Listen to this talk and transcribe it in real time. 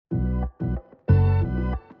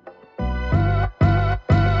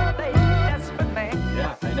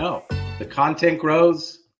No, the content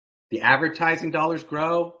grows, the advertising dollars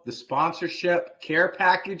grow, the sponsorship care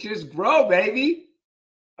packages grow, baby.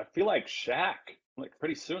 I feel like Shaq. Like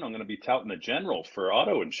pretty soon, I'm going to be touting the General for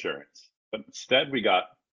auto insurance. But instead, we got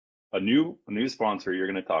a new sponsor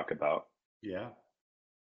you're going to talk about. Yeah.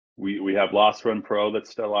 We have Lost Run Pro that's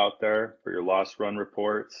still out there for your Lost Run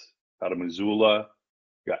reports out of Missoula.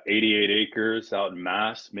 We got 88 acres out in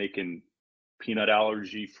Mass making peanut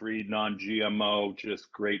allergy free, non-GMO,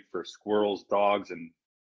 just great for squirrels, dogs, and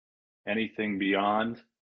anything beyond.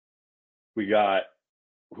 We got,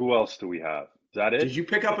 who else do we have? Is that it? Did you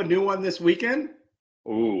pick up a new one this weekend?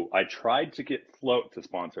 Ooh, I tried to get Float to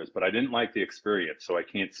sponsor us, but I didn't like the experience, so I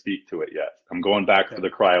can't speak to it yet. I'm going back for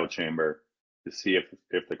the cryo chamber to see if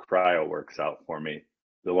the cryo works out for me,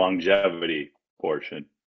 the longevity portion.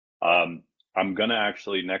 I'm gonna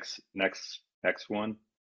actually next one,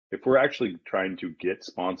 if we're actually trying to get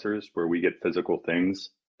sponsors where we get physical things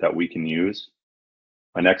that we can use,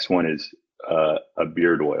 my next one is a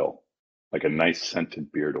beard oil, like a nice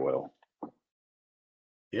scented beard oil.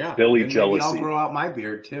 Yeah. Billy and Jealousy. Maybe I'll grow out my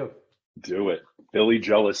beard too. Do it. Billy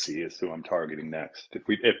Jealousy is who I'm targeting next.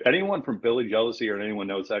 If anyone from Billy Jealousy or anyone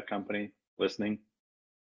knows that company listening,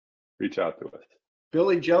 reach out to us.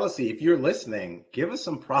 Billy Jealousy, if you're listening, give us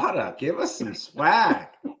some product, give us some swag.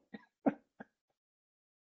 I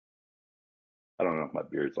don't know if my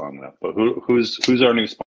beard's long enough, but who's our new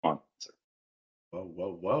sponsor?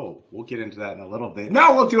 Whoa. We'll get into that in a little bit.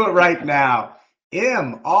 No, we'll do it right now.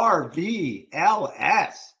 MRVLS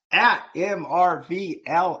at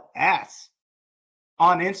MRVLS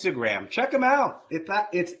on Instagram. Check them out.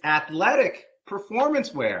 It's athletic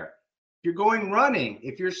performance wear. If you're going running,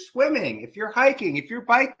 if you're swimming, if you're hiking, if you're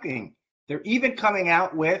biking, they're even coming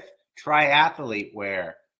out with triathlete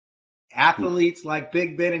wear. Athletes like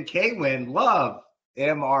Big Ben and K-Win love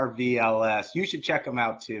MRVLS. You should check them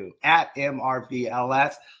out too, at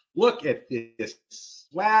MRVLS. Look at this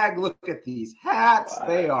swag. Look at these hats. Wow.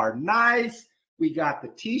 They are nice. We got the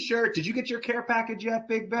t-shirt. Did you get your care package yet,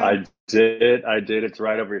 Big Ben? I did. It's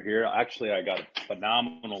right over here. Actually, I got a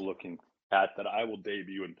phenomenal looking hat that I will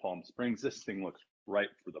debut in Palm Springs. This thing looks right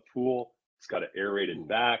for the pool. It's got an aerated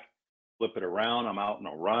back. Flip it around. I'm out on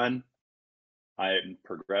a run. I am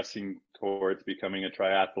progressing towards becoming a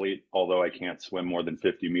triathlete. Although I can't swim more than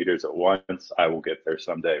 50 meters at once, I will get there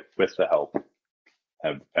someday with the help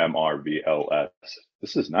of MRVLS.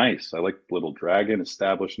 This is nice. I like the little dragon,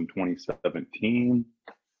 established in 2017.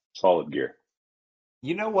 Solid gear.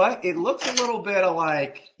 You know what? It looks a little bit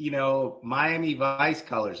like, Miami Vice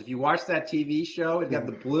colors. If you watch that TV show, it got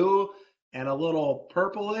the blue and a little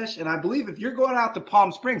purplish. And I believe if you're going out to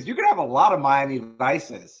Palm Springs, you're going to have a lot of Miami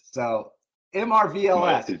Vices. So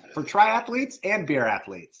MRVLS for triathletes and beer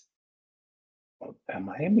athletes.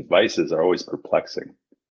 Miami Vices are always perplexing.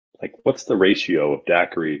 Like, what's the ratio of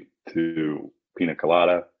daiquiri to pina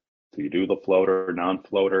colada? Do you do the floater,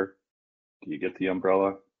 non-floater? Do you get the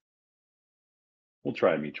umbrella? We'll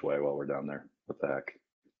try them each way while we're down there. What the heck?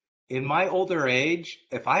 In my older age,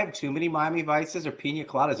 if I have too many Miami Vices or pina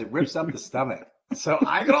coladas, it rips up the stomach. So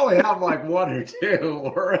I can only have like one or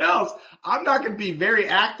two, or else I'm not going to be very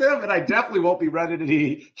active, and I definitely won't be ready to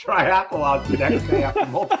do triathlons the next day after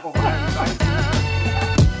multiple Miami Vices.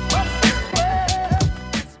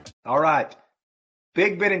 All right.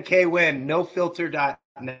 Big Ben and K-Win,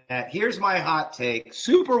 nofilter.net. Here's my hot take.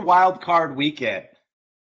 Super wild card weekend.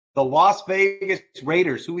 The Las Vegas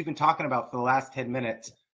Raiders, who we've been talking about for the last 10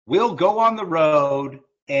 minutes, will go on the road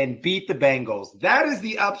and beat the Bengals. That is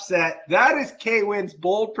the upset. That is K-Win's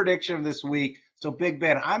bold prediction of this week. So, Big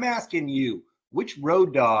Ben, I'm asking you, which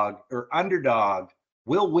road dog or underdog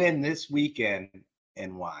will win this weekend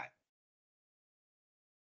and why?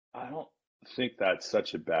 I don't think that's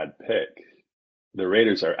such a bad pick. The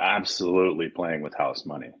Raiders are absolutely playing with house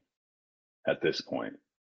money at this point.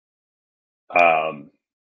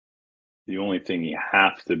 The only thing you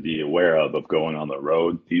have to be aware of going on the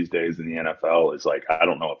road these days in the NFL is, like, I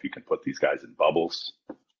don't know if you can put these guys in bubbles,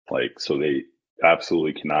 like, so they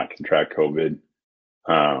absolutely cannot contract COVID.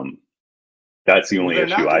 That's the only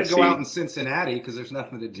issue I see. Go out in Cincinnati because there's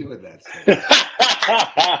nothing to do with that.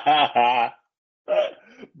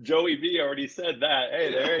 Joey B already said that.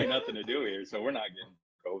 Hey, there ain't nothing to do here, so we're not getting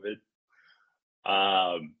COVID.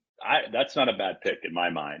 That's not a bad pick in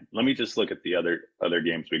my mind. Let me just look at the other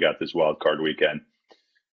games we got this wild card weekend.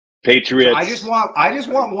 Patriots. So I just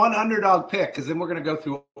want one underdog pick, because then we're going to go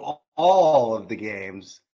through all of the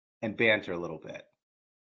games and banter a little bit.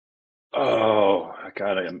 Oh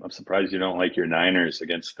God, I'm surprised you don't like your Niners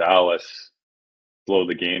against Dallas. Slow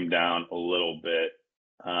the game down a little bit.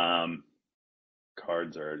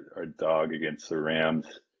 Cards are dog against the Rams.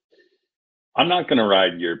 I'm not going to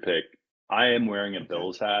ride your pick. I am wearing a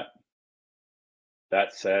Bills hat.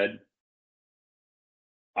 That said,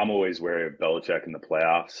 I'm always wary of Belichick in the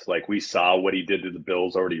playoffs. Like, we saw what he did to the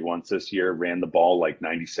Bills already once this year, ran the ball like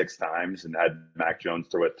 96 times and had Mac Jones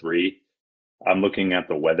throw it 3. I'm looking at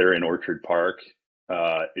the weather in Orchard Park.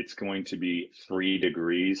 It's going to be 3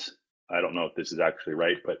 degrees. I don't know if this is actually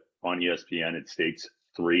right, but on ESPN it states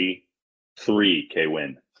 3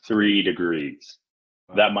 K-Win, 3 degrees.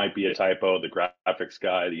 That might be a typo. The graphics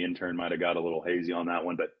guy, the intern, might have got a little hazy on that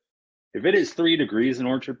one. But if it is 3 degrees in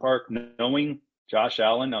Orchard Park, knowing Josh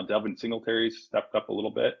Allen, now Devin Singletary's stepped up a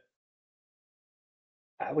little bit,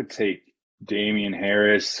 I would take Damian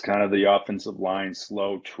Harris, kind of the offensive line,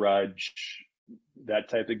 slow trudge, that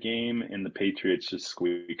type of game, and the Patriots just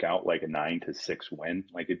squeak out like a 9-6 win.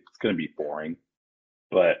 Like, it's going to be boring.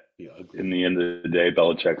 But in the end of the day,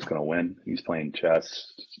 Belichick's going to win. He's playing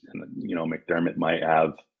chess. And, McDermott might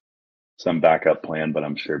have some backup plan, but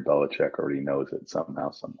I'm sure Belichick already knows it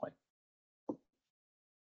somehow, some way.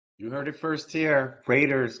 You heard it first here.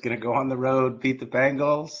 Raiders going to go on the road, beat the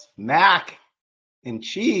Bengals. Mac and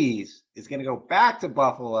Cheese is going to go back to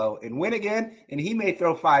Buffalo and win again, and he may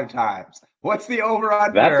throw 5 times. What's the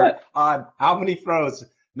over-under on how many throws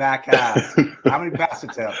Mac has? How many pass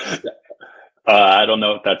attempts? I don't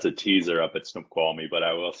know if that's a teaser up at Snoqualmie, but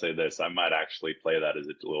I will say this. I might actually play that as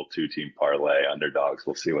a little 2-team parlay, underdogs.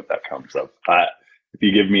 We'll see what that comes up. If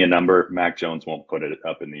you give me a number, Mac Jones won't put it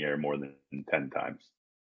up in the air more than 10 times.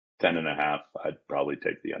 10.5, I'd probably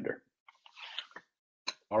take the under.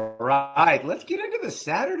 All right, let's get into the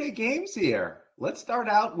Saturday games here. Let's start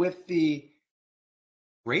out with the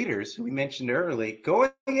Raiders, who we mentioned earlier,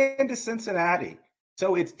 going into Cincinnati.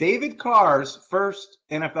 So it's David Carr's first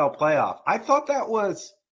NFL playoff. I thought that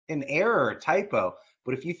was an error, a typo.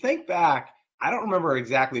 But if you think back, I don't remember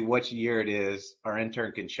exactly which year it is. Our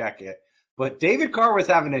intern can check it. But David Carr was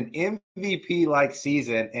having an MVP-like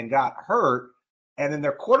season and got hurt. And then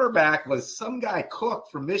their quarterback was some guy Cook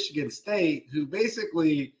from Michigan State, who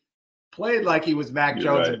basically played like he was Mac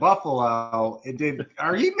Jones in Buffalo. He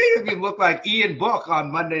made him look like Ian Book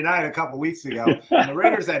on Monday night a couple weeks ago. And the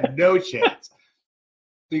Raiders had no chance.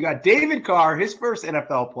 So you got David Carr, his first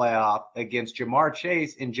NFL playoff against Jamar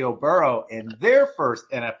Chase and Joe Burrow in their first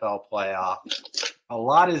NFL playoff. A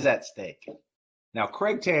lot is at stake. Now,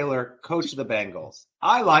 Craig Taylor, coach of the Bengals.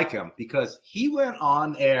 I like him because he went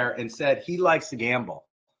on air and said he likes to gamble.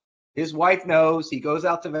 His wife knows. He goes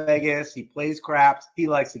out to Vegas. He plays craps. He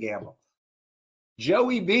likes to gamble.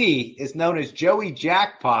 Joey B is known as Joey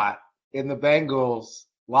Jackpot in the Bengals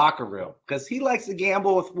locker room because he likes to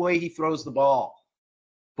gamble with the way he throws the ball.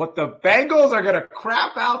 But the Bengals are going to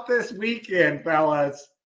crap out this weekend, fellas.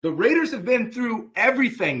 The Raiders have been through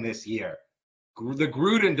everything this year. The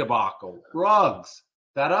Gruden debacle, Ruggs,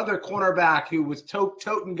 that other cornerback who was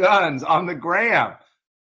toting guns on the gram.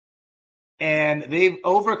 And they've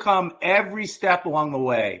overcome every step along the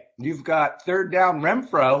way. You've got third down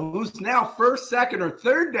Renfro, who's now first, second, or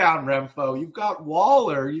third down Renfro. You've got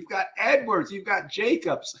Waller. You've got Edwards. You've got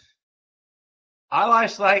Jacobs. I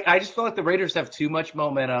just feel like the Raiders have too much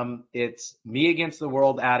momentum. It's me against the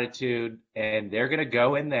world attitude, and they're going to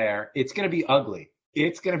go in there. It's going to be ugly.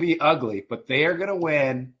 It's going to be ugly, but they are going to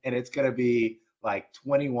win, and it's going to be like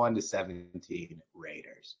 21-17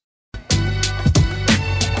 Raiders.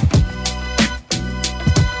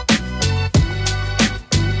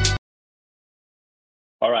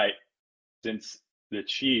 All right. Since the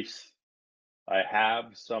Chiefs, I have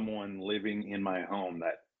someone living in my home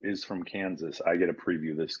that is from Kansas. I get to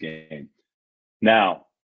preview this game. Now,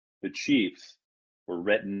 the Chiefs were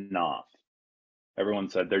written off. Everyone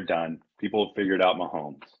said they're done. People have figured out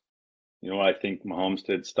Mahomes. You know what I think Mahomes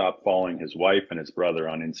did? Stop following his wife and his brother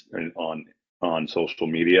on social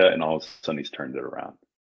media, and all of a sudden he's turned it around.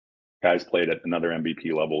 Guys played at another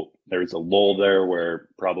MVP level. There's a lull there where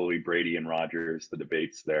probably Brady and Rodgers, the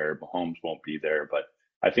debate's there. Mahomes won't be there, but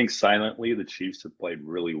I think silently the Chiefs have played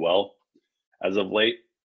really well as of late,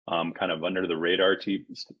 kind of under the radar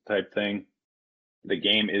type thing. The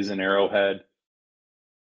game is an Arrowhead.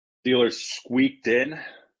 Steelers squeaked in.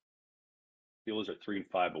 Steelers are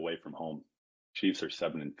 3-5 away from home. Chiefs are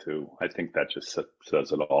 7-2. I think that just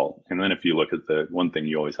says it all. And then if you look at the one thing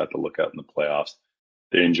you always have to look at in the playoffs,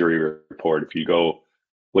 the injury report. If you go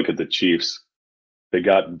look at the Chiefs, they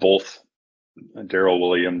got both Darrell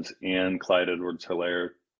Williams and Clyde Edwards-Helaire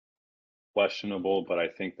questionable, but I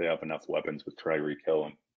think they have enough weapons with Tyreek Hill,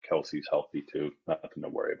 and Kelsey's healthy too. Nothing to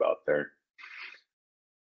worry about there.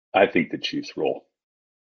 I think the Chiefs roll.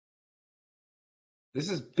 This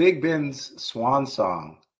is Big Ben's swan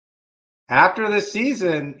song. After this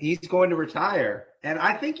season, he's going to retire. And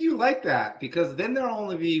I think you like that because then there'll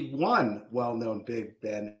only be one well-known Big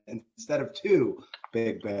Ben instead of two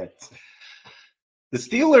Big Bens. The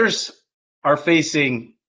Steelers are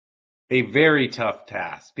facing a very tough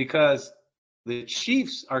task because the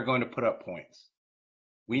Chiefs are going to put up points.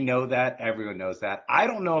 We know that. Everyone knows that. I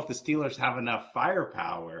don't know if the Steelers have enough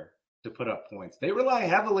firepower to put up points. They rely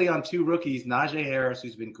heavily on two rookies, Najee Harris,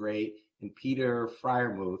 who's been great, and Peter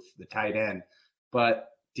Freiermuth, the tight end. But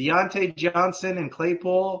Deontay Johnson and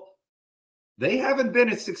Claypool, they haven't been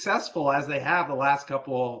as successful as they have the last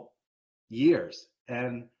couple years.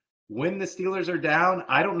 And when the Steelers are down,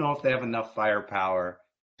 I don't know if they have enough firepower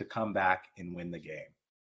to come back and win the game.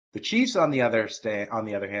 The Chiefs, on the other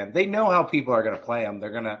hand, they know how people are going to play them. They're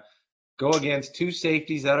going to go against two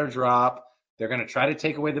safeties that are drop. They're going to try to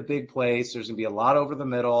take away the big plays. There's going to be a lot over the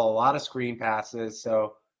middle, a lot of screen passes.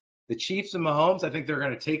 So the Chiefs and Mahomes, I think they're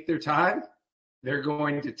going to take their time. They're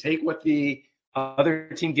going to take what the other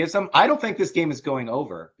team gives them. I don't think this game is going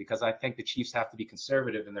over because I think the Chiefs have to be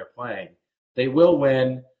conservative in their playing. They will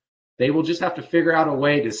win. They will just have to figure out a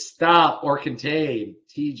way to stop or contain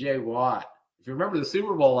T.J. Watt. If you remember the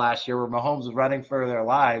Super Bowl last year where Mahomes was running for their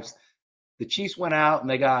lives, the Chiefs went out and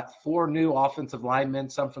they got 4 new offensive linemen,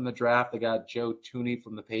 some from the draft. They got Joe Thuney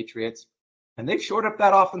from the Patriots, and they've shored up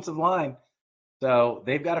that offensive line. So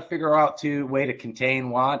they've got to figure out a way to contain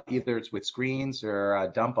Watt, either it's with screens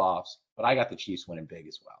or dump offs. But I got the Chiefs winning big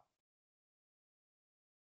as well.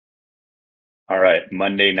 All right,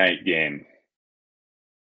 Monday night game.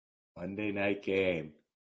 Monday night game.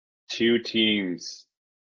 Two teams.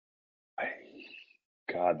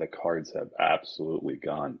 God, the Cards have absolutely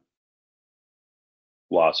gone.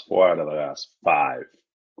 Lost 4 out of the last 5.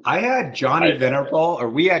 I had Johnny Venerable, or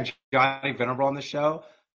we had Johnny Venerable on the show,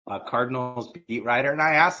 Cardinals beat writer, and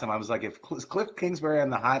I asked him, I was like, if Cliff Kingsbury on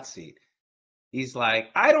the hot seat? He's like,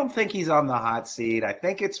 I don't think he's on the hot seat. I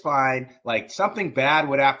think it's fine. Like, something bad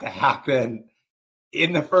would have to happen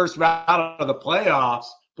in the first round of the playoffs.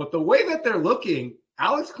 But the way that they're looking,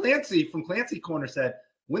 Alex Clancy from Clancy Corner said,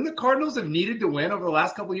 when the Cardinals have needed to win over the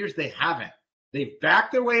last couple of years, they haven't. They've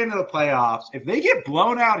backed their way into the playoffs. If they get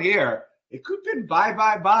blown out here, it could have been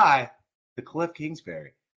bye to Cliff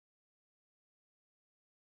Kingsbury.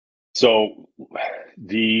 So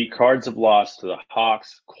the Cards have lost to the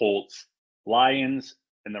Hawks, Colts, Lions,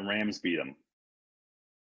 and the Rams beat them.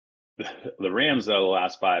 The Rams, out of the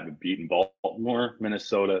last 5, have beaten Baltimore,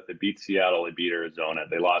 Minnesota. They beat Seattle. They beat Arizona.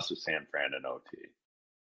 They lost to San Fran in OT,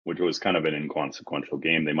 which was kind of an inconsequential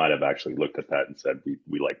game. They might have actually looked at that and said,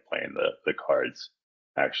 we like playing the Cards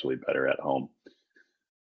actually better at home.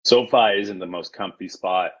 SoFi isn't the most comfy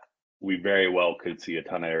spot. We very well could see a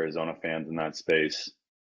ton of Arizona fans in that space.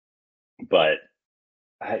 But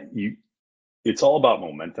it's all about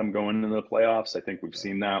momentum going into the playoffs. I think we've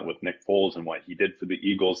seen that with Nick Foles and what he did for the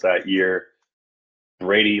Eagles that year.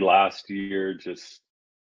 Brady last year,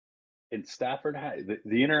 and Stafford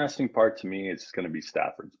the interesting part to me is going to be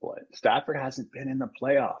Stafford's play. Stafford hasn't been in the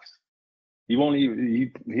playoffs.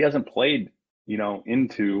 He hasn't played,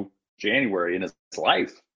 into January in his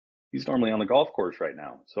life. He's normally on the golf course right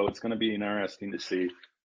now. So it's going to be interesting to see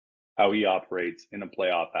how he operates in a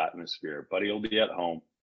playoff atmosphere. But he'll be at home.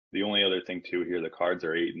 The only other thing too here, the Cards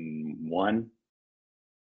are 8-1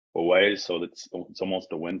 away, so it's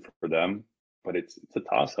almost a win for them. But it's a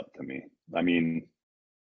toss-up to me. I mean,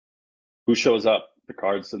 who shows up? The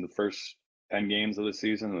Cards in the first 10 games of the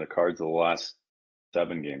season, and the Cards of the last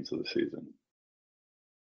 7 games of the season.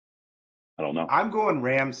 I don't know. I'm going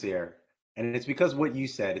Rams here, and it's because what you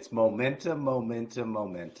said. It's momentum.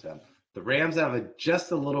 The Rams have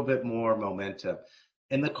just a little bit more momentum.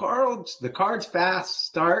 And the Cards' fast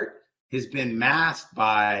start has been masked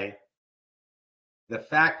by the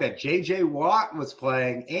fact that J.J. Watt was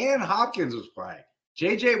playing and Hopkins was playing.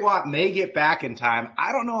 J.J. Watt may get back in time.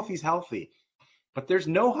 I don't know if he's healthy, but there's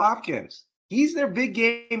no Hopkins. He's their big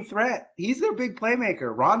game threat. He's their big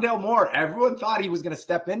playmaker. Rondale Moore, everyone thought he was going to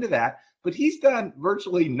step into that, but he's done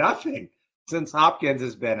virtually nothing since Hopkins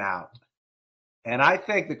has been out. And I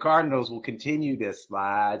think the Cardinals will continue to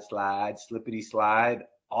slippity slide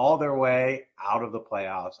all their way out of the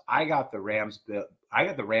playoffs. I got the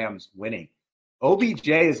Rams winning. OBJ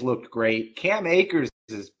has looked great. Cam Akers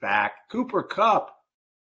is back. Cooper Kupp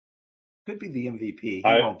could be the MVP. He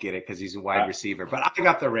won't get it because he's a wide receiver. But I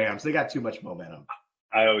got the Rams. They got too much momentum.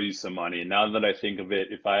 I owe you some money. Now that I think of it,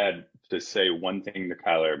 if I had to say one thing to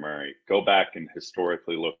Kyler Murray, go back and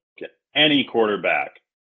historically look at any quarterback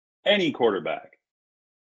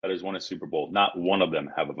that has won a Super Bowl. Not one of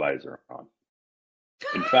them have a visor on.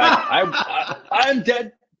 In fact, I'm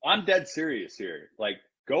dead serious here. Like,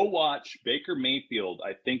 Go watch Baker Mayfield.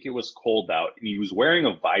 I think it was cold out, and he was wearing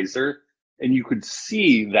a visor, and you could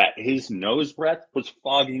see that his nose breath was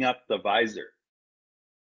fogging up the visor.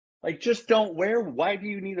 Like, just don't wear. Why do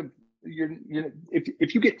you need a?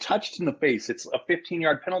 If you get touched in the face, it's a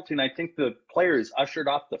 15-yard penalty, and I think the player is ushered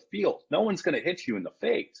off the field. No one's going to hit you in the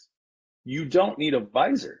face. You don't need a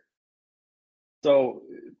visor. So,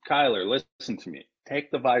 Kyler, listen to me. Take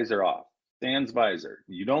the visor off. Stan's visor.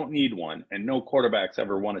 You don't need one, and no quarterback's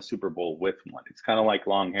ever won a Super Bowl with one. It's kind of like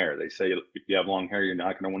long hair. They say if you have long hair, you're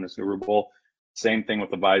not going to win a Super Bowl. Same thing with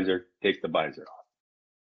the visor. Take the visor off.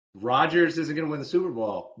 Rodgers isn't going to win the Super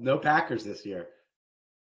Bowl. No Packers this year.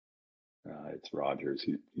 It's Rodgers.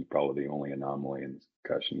 He's probably the only anomaly in this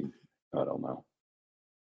discussion. I don't know.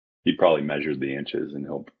 He probably measured the inches, and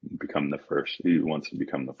he'll become the first. He wants to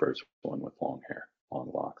become the first one with long hair,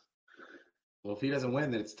 long locks. Well, if he doesn't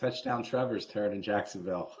win, then it's touchdown Trevor's turn in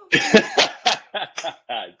Jacksonville.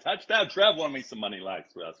 Touchdown Trev won me some money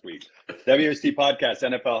last week. WST Podcast,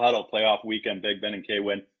 NFL Huddle, playoff weekend, Big Ben and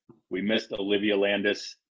K-Win. We missed Olivia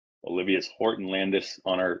Landis. Olivia's Horton Landis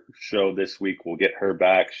on our show this week. We'll get her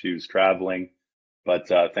back. She was traveling. But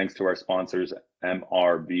thanks to our sponsors,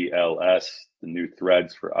 MRBLS, the new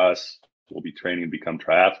threads for us. We'll be training to become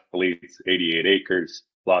triathletes, 88 Acres,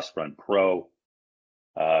 Lost Run Pro.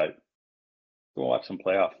 Go watch some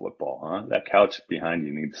playoff football, huh? That couch behind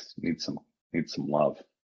you needs some love.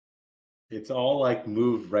 It's all like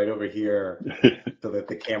moved right over here so that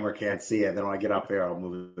the camera can't see it. Then when I get up there, I'll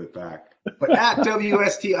move it back. But at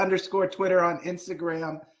WST_Twitter on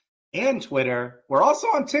Instagram and Twitter. We're also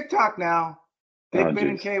on TikTok now. Big Ben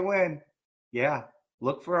and K-Win. Yeah.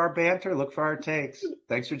 Look for our banter. Look for our takes.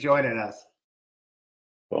 Thanks for joining us.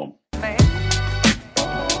 Boom.